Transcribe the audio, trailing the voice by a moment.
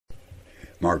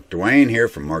Mark Dwayne here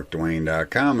from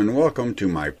MarkDwayne.com, and welcome to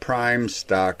my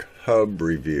PrimeStockHub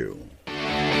Review.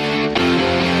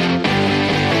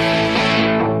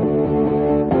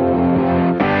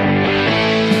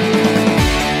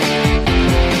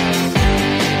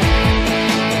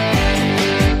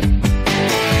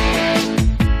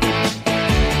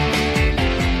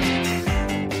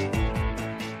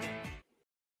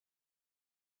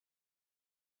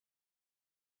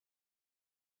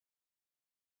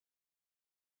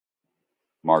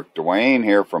 Mark Dwayne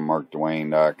here from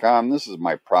MarkDwayne.com. This is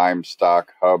my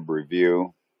PrimeStockHub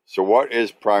review. So what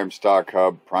is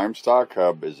PrimeStockHub?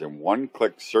 PrimeStockHub is a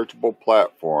one-click searchable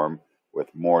platform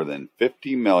with more than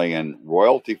 50 million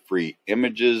royalty-free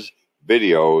images,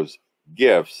 videos,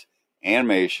 GIFs,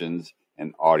 animations,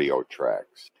 and audio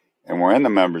tracks. And we're in the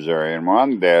members area and we're on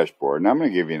the dashboard, and I'm going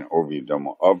to give you an overview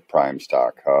demo of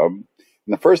PrimeStockHub. And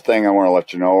the first thing I want to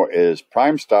let you know is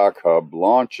PrimeStockHub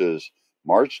launches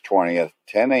March 20th,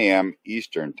 10 a.m.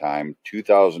 Eastern Time,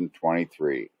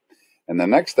 2023. And the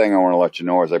next thing I want to let you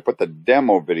know is I put the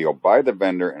demo video by the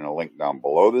vendor in a link down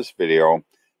below this video.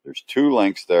 There's two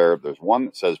links there. There's one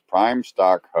that says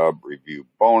PrimeStockHub Review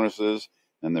Bonuses,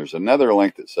 and there's another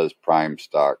link that says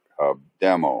PrimeStockHub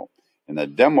Demo. And the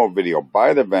demo video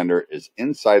by the vendor is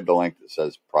inside the link that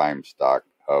says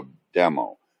PrimeStockHub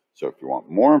Demo. So if you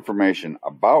want more information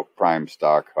about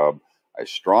PrimeStockHub, I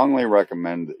strongly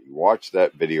recommend that you watch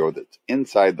that video that's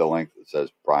inside the link that says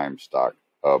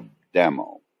PrimeStockHub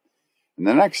Demo. And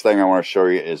the next thing I want to show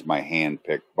you is my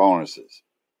hand-picked bonuses.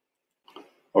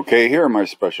 Okay, here are my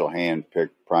special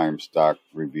hand-picked PrimeStock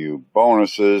Review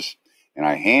bonuses, and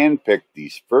I hand-picked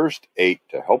these first 8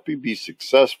 to help you be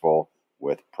successful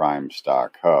with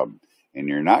PrimeStockHub. And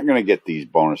you're not going to get these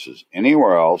bonuses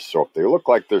anywhere else, so if they look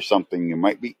like there's something you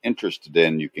might be interested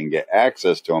in, you can get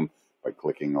access to them by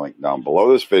clicking the link down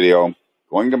below this video,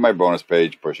 going to my bonus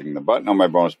page, pushing the button on my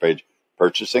bonus page,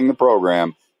 purchasing the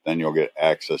program. Then you'll get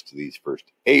access to these first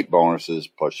 8 bonuses,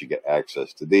 plus you get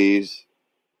access to these.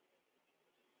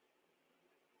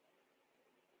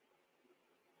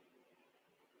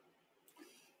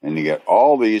 And you get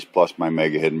all these plus my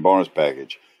Mega Hidden Bonus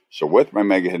Package. So with my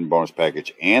Mega Hidden Bonus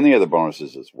Package and the other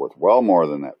bonuses, it's worth well more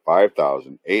than that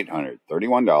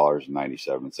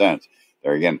 $5,831.97.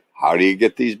 There again, how do you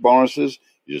get these bonuses?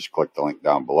 You just click the link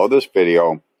down below this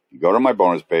video. You go to my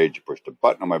bonus page, you push the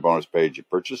button on my bonus page, you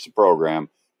purchase the program,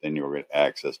 then you'll get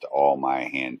access to all my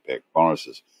hand-picked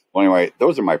bonuses. Well, anyway,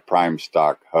 those are my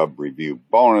PrimeStockHub Review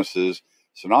bonuses.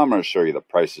 So now I'm going to show you the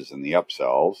prices and the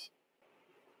upsells.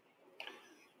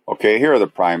 Okay, here are the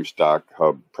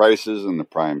PrimeStockHub prices and the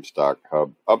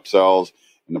PrimeStockHub upsells.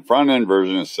 And the front-end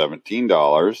version is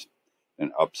 $17.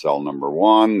 And upsell number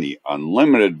 1, the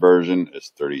unlimited version,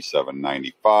 is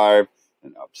 $37.95.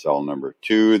 And upsell number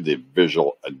 2, the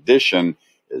visual edition,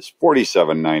 is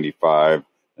 $47.95.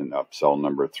 And upsell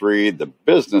number 3, the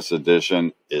business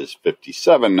edition, is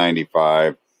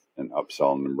 $57.95. And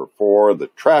upsell number 4,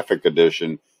 the traffic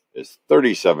edition, is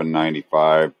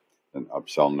 $37.95. And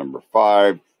upsell number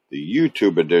 5, the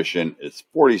YouTube edition, is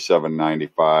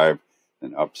 $47.95.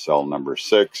 And upsell number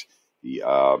 6,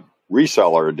 the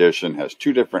Reseller Edition, has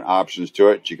 2 different options to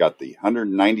it. You got the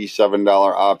 $197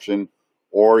 option,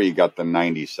 or you got the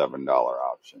 $97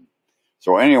 option.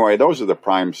 So anyway, those are the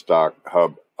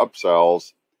PrimeStockHub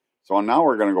upsells. So now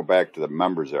we're going to go back to the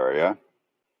members area.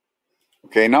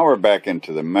 Okay, now we're back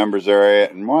into the members area,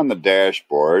 and we're on the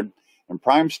dashboard. And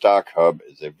PrimeStockHub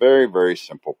is a very, very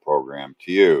simple program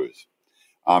to use.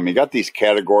 You got these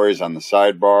categories on the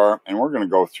sidebar, and we're going to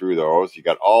go through those. You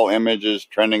got all images,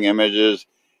 trending images,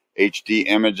 HD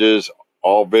images,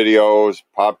 all videos,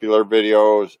 popular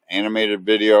videos, animated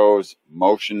videos,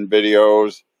 motion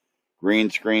videos, green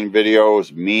screen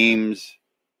videos, memes,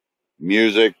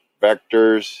 music,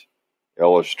 vectors,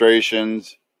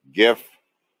 illustrations, GIF,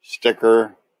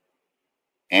 sticker,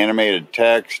 animated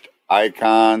text,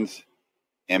 icons,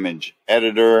 image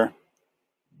editor,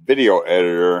 video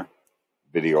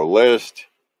list,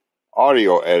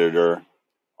 audio editor,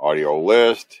 audio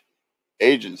list,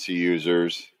 agency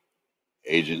users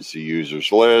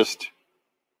list,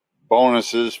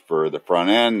 bonuses for the front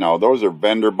end. Now those are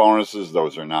vendor bonuses,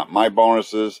 those are not my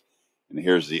bonuses. And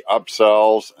here's the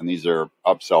upsells, and these are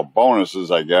upsell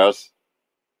bonuses, I guess.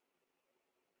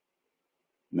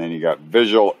 And then you got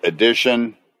visual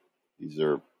edition. These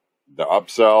are the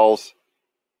upsells.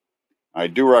 I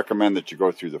do recommend that you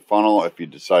go through the funnel if you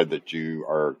decide that you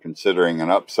are considering an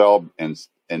upsell, and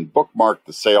bookmark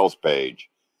the sales page.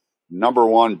 Number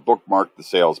 1, bookmark the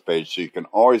sales page so you can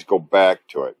always go back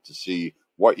to it to see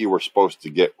what you were supposed to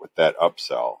get with that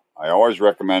upsell. I always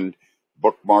recommend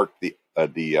bookmark the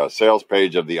sales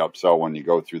page of the upsell when you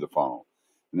go through the funnel.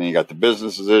 And then you got the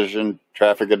business edition,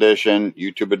 traffic edition,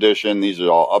 YouTube edition. These are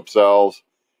all upsells.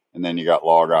 And then you got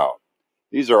log out.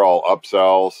 These are all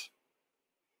upsells.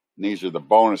 And these are the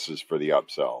bonuses for the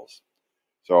upsells.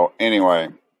 So anyway,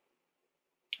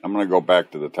 I'm going to go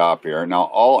back to the top here. Now,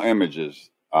 all images,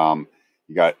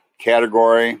 you got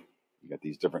category. You got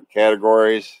these different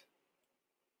categories.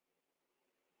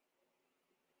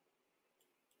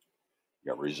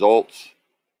 You got results,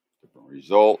 different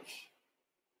results.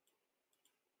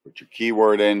 Put your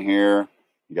keyword in here.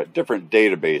 You got different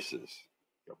databases.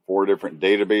 You got 4 different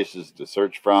databases to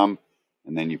search from.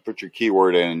 And then you put your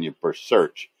keyword in and you push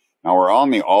search. Now we're on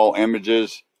the all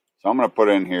images. So I'm going to put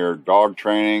in here dog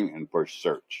training and push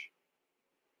search.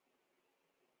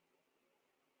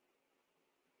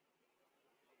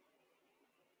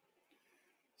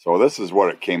 So this is what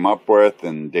it came up with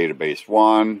in database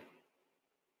 1.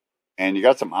 And you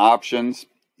got some options.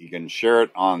 You can share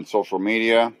it on social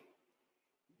media.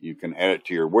 You can add it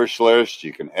to your wish list.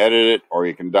 You can edit it or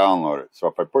you can download it. So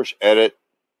if I push edit, it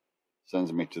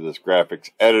sends me to this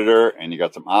graphics editor. And you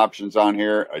got some options on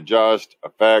here. Adjust,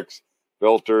 effects,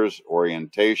 filters,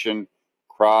 orientation,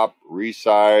 crop,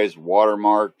 resize,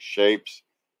 watermark, shapes,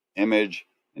 image,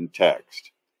 and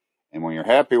text. And when you're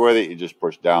happy with it, you just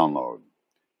push download.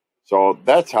 So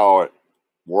that's how it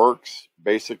works,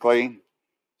 basically.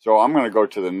 So I'm going to go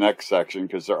to the next section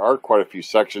because there are quite a few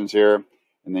sections here.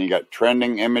 And then you got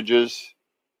trending images.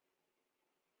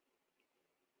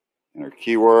 And our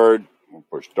keyword, we'll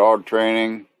push dog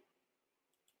training.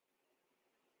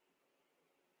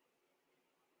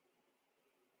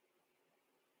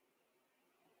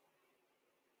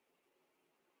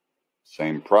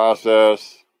 Same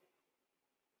process.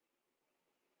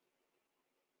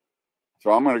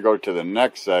 So I'm going to go to the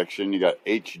next section. You got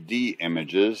HD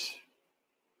images.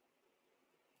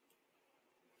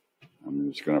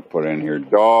 I'm just going to put in here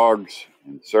dogs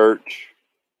and search.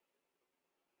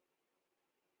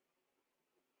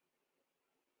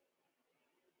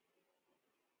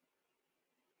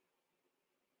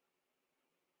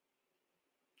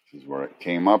 This is what it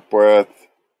came up with.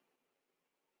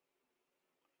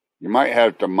 You might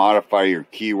have to modify your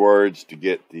keywords to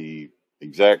get the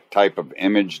exact type of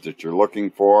image that you're looking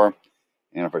for.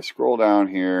 And if I scroll down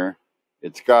here,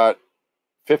 it's got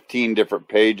 15 different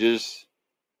pages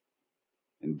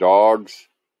and dogs.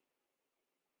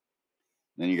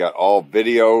 Then you got all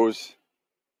videos.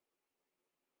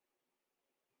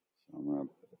 I'm going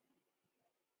to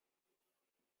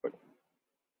put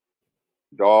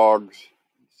dogs,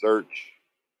 search.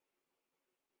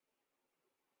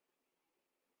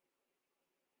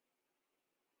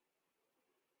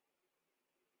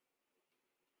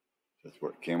 That's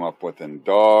what it came up with in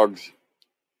dogs.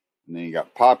 And then you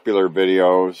got popular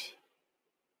videos.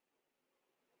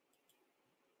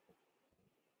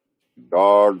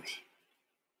 Dogs.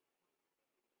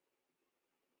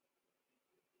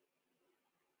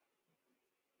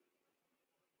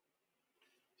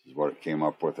 This is what it came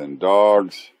up with in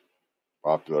dogs.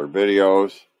 Popular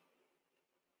videos.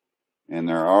 And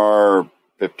there are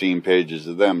 15 pages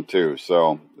of them too.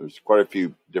 So there's quite a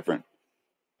few different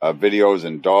videos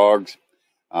and dogs.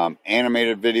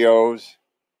 Animated videos.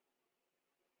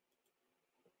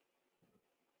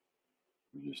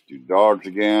 We just do dogs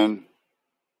again.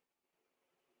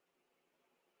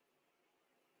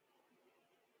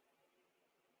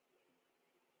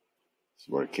 This is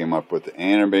what it came up with, the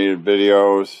animated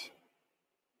videos.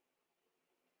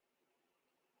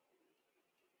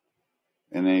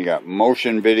 And then you got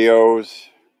motion videos.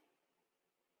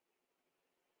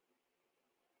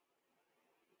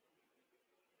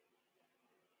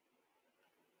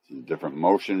 Different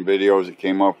motion videos it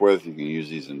came up with. You can use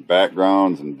these in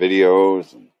backgrounds and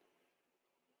videos. And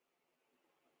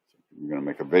you're going to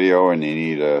make a video and you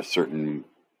need a certain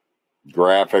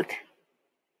graphic.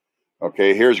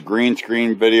 Okay, here's green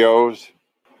screen videos.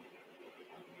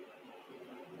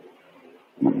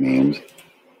 Memes.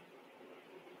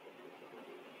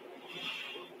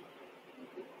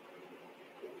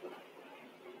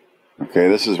 Okay,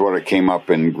 this is what it came up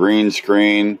in green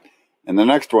screen. And the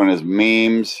next one is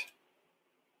memes.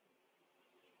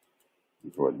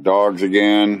 Put dogs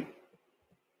again.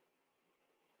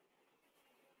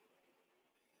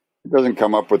 It doesn't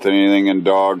come up with anything in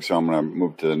dogs, so I'm going to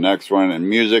move to the next one. And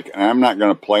music, and I'm not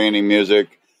going to play any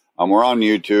music. We're on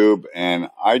YouTube, and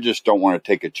I just don't want to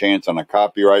take a chance on a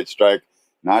copyright strike.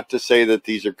 Not to say that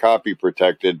these are copy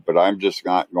protected, but I'm just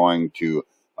not going to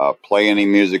play any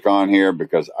music on here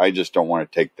because I just don't want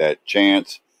to take that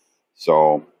chance.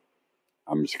 So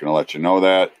I'm just going to let you know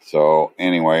that. So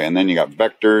anyway, and then you got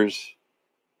vectors.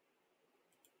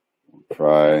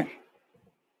 Try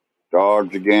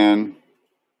dogs again.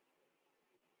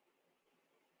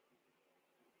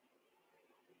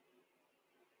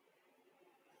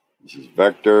 This is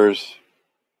vectors.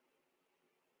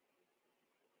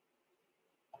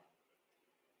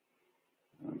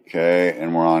 Okay,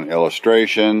 and we're on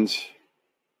illustrations.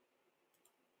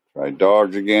 Try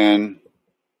dogs again.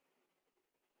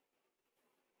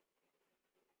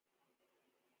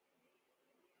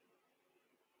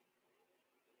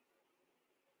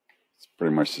 It's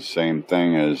pretty much the same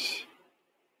thing as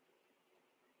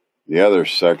the other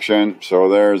section. So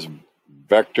there's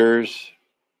vectors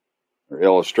or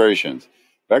illustrations.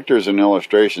 Vectors and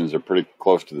illustrations are pretty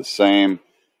close to the same.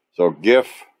 So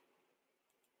GIF.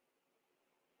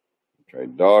 Try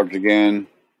dogs again.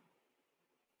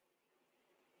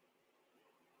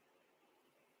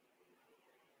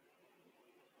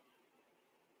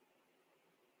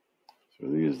 So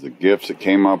these are the GIFs it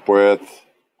came up with.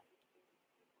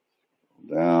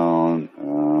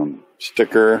 Down,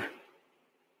 sticker.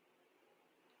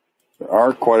 There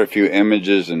are quite a few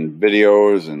images and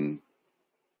videos and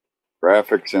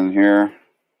graphics in here.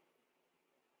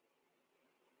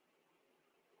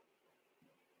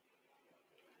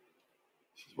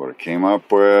 This is what it came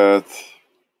up with.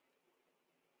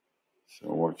 So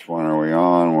which one are we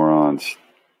on? We're on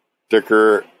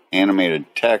sticker, animated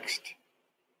text.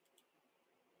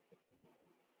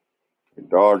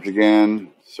 Dogs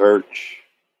again, search.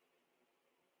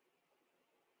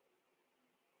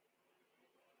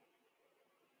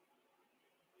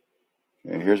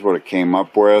 Okay, here's what it came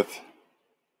up with.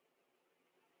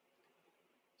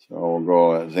 So we'll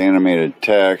go as animated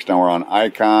text. Now we're on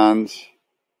icons.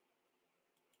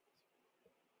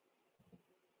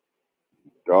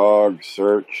 Dog,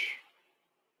 search.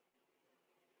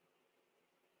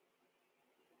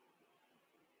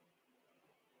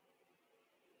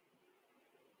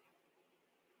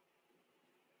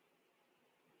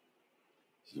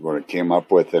 This is what it came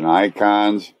up with in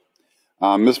icons.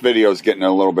 This video is getting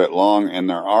a little bit long, and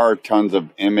there are tons of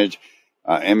images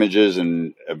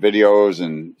and videos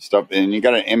and stuff. And you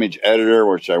got an image editor,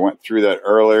 which I went through that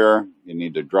earlier. You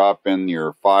need to drop in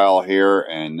your file here,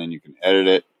 and then you can edit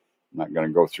it. I'm not going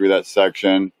to go through that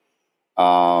section.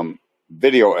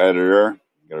 Video editor.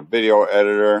 You got a video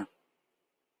editor.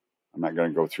 I'm not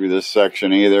going to go through this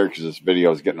section either because this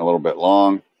video is getting a little bit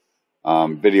long.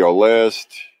 Video list.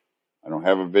 I don't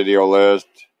have a video list.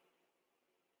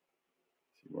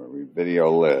 Where we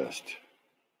video list.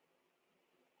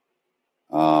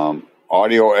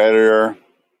 Audio editor.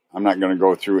 I'm not going to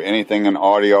go through anything in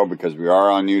audio because we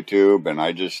are on YouTube, and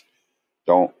I just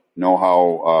don't know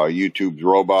how YouTube's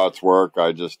robots work.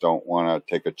 I just don't want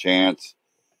to take a chance.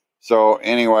 So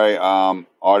anyway,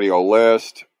 audio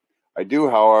list. I do,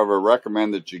 however,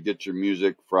 recommend that you get your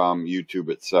music from YouTube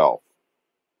itself.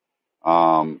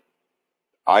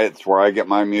 It's where I get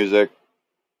my music.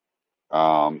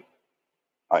 No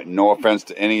offense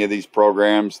to any of these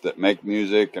programs that make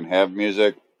music and have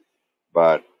music,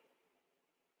 but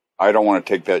I don't want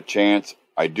to take that chance.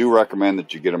 I do recommend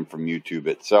that you get them from YouTube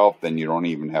itself, then you don't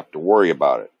even have to worry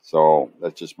about it. So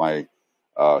that's just my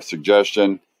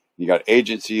suggestion. You got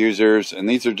agency users, and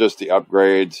these are just the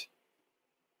upgrades.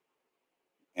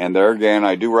 And there again,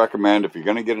 I do recommend if you're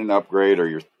going to get an upgrade or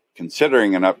you're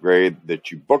considering an upgrade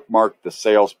that you bookmark the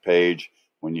sales page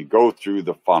when you go through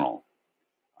the funnel.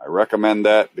 I recommend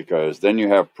that because then you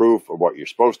have proof of what you're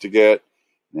supposed to get.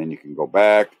 And then you can go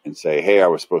back and say, hey, I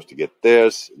was supposed to get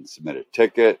this, and submit a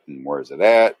ticket, and where's it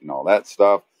at, and all that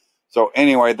stuff. So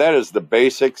anyway, that is the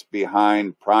basics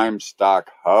behind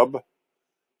PrimeStockHub.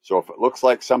 So if it looks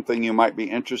like something you might be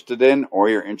interested in, or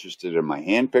you're interested in my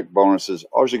hand-picked bonuses,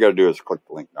 all you got to do is click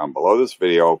the link down below this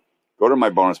video, go to my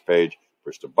bonus page,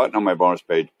 push the button on my bonus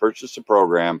page, purchase the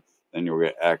program, then you'll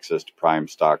get access to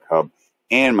PrimeStockHub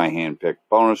and my hand-picked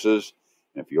bonuses.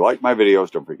 And if you like my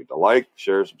videos, don't forget to like,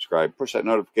 share, subscribe, push that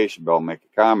notification bell, make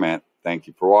a comment. Thank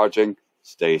you for watching.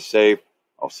 Stay safe.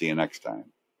 I'll see you next time.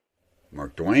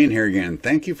 Mark Dwayne here again.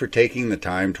 Thank you for taking the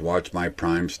time to watch my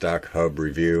PrimeStockHub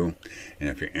review. And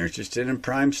if you're interested in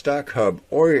PrimeStockHub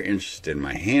or you're interested in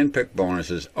my hand-picked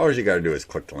bonuses, all you got to do is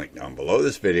click the link down below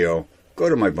this video. Go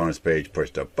to my bonus page,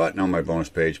 push the button on my bonus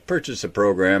page, purchase the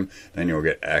program, then you'll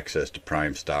get access to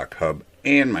PrimeStockHub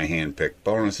and my hand-picked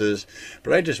bonuses.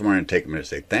 But I just wanted to take a minute to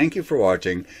say thank you for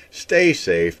watching. Stay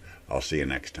safe. I'll see you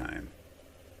next time.